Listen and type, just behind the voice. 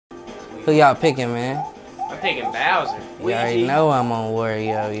Who y'all picking, man? I'm picking Bowser. You already know I'm on Wario.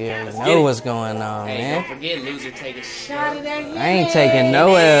 You already know what's going on, hey, man. Don't forget, loser take a shot at that. I ain't taking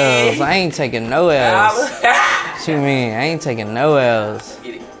no L's. I ain't taking no L's. What you mean? I ain't taking no L's.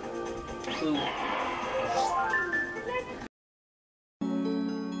 Get it.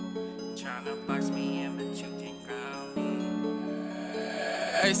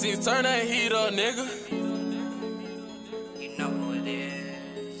 Hey, see, turn that heat up, nigga. You know who it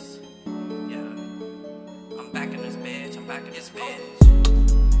is. Yeah. I'm back in this bitch. I'm back in this bitch.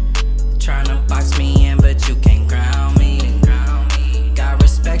 Tryna box me in, but you can't ground me. Got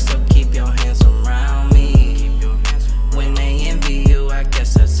respect, so keep your hands around me. When they envy you, I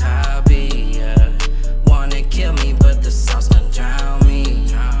guess that's how I be. Yeah. Wanna kill me, but the sauce done drown me.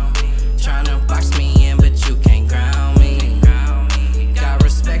 Tryna box me in, but you can't ground me. Got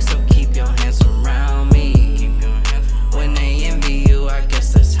respect, so keep your hands around me. When they envy you, I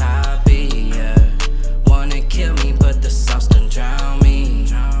guess that's how I be. Yeah. Wanna kill me, but the sauce done drown me.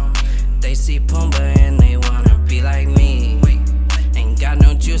 They see Pumbaa and they wanna be like me. Ain't got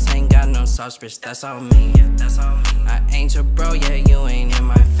no juice, ain't got no sauce, bitch, that's all me. I ain't your bro, yeah, you ain't in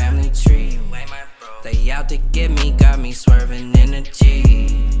my family tree. They out to get me, got me swerving in a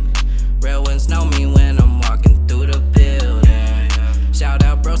G. Real ones know me when I'm walking through the building. Shout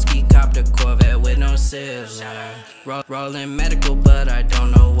out broski, copped a Corvette with no sills. Rolling medical, but I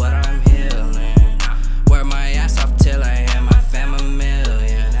don't know what I'm healing. Wear my ass off till I am my family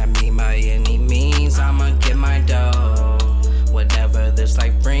million. I mean by any means, I'ma get my dough. Whatever this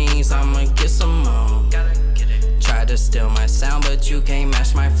life brings, I'ma get some more. Try to steal my sound, but you can't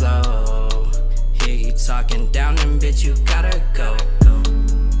match my flow. Hear you talking down, and bitch, you gotta go.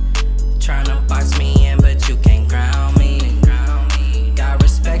 Tryna box me in, but you can't ground me. Got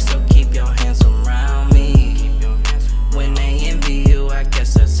respect, so keep your hands around me. When they envy you, I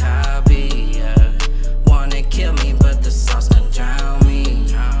guess that's how I be. Yeah. Wanna kill me, but the sauce done drown me.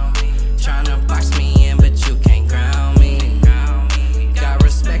 Tryna box me in, but you can't ground me. Got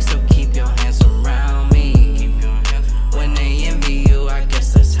respect, so keep your hands around me. When they envy you, I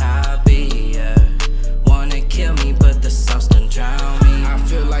guess that's how I be. Yeah. Wanna kill me, but the sauce done drown me. I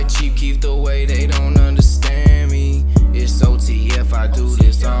feel like Chief Keef the way they don't understand me. It's OTF, I do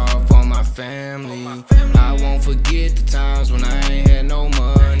this all for my family. I won't forget the times when I ain't had no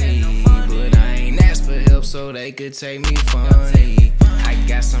money, but I ain't asked for help so they could take me funny. I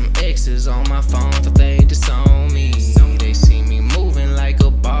got some exes on my phone, thought they disown me. They see me moving like a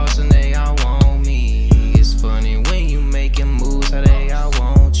boss and they all want me. It's funny when you making moves, how they all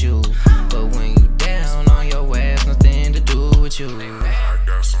want you, but when you down on your ass, nothing to do with you. I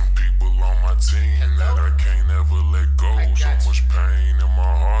got some people on my team that I can't ever let go. So much pain in my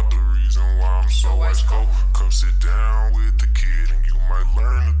heart, the reason why I'm so ice cold. Come sit down with the kid and you might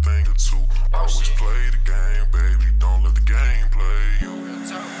learn a thing or two. Always play the game, baby, don't let the game play you.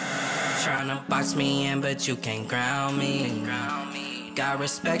 Tryna box me in, but you can't ground me. Got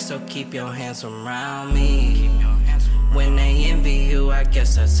respect, so keep your hands around me. When they envy you, I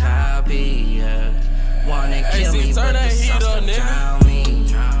guess that's how I be. Yeah. Wanna kill me, but the sauce done drown me.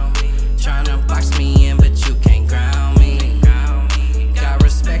 Tryna box me in, but you can't ground me. Got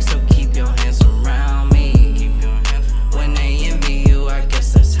respect, so keep your hands around me. When they envy you, I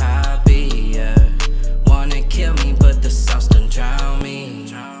guess that's how I be. Yeah. Wanna kill me, but the sauce done drown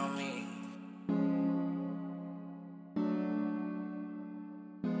me.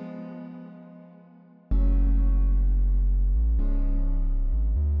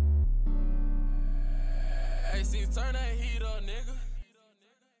 Hey, see, turn that heat up, nigga.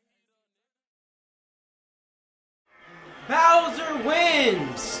 Bowser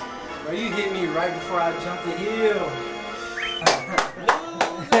wins. Bro, you hit me right before I jumped the hill.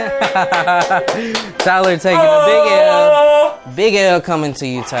 Tyler taking a big L. Big L coming to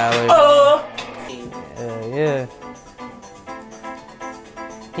you, Tyler. Yeah.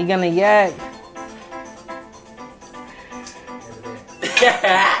 He gonna yak.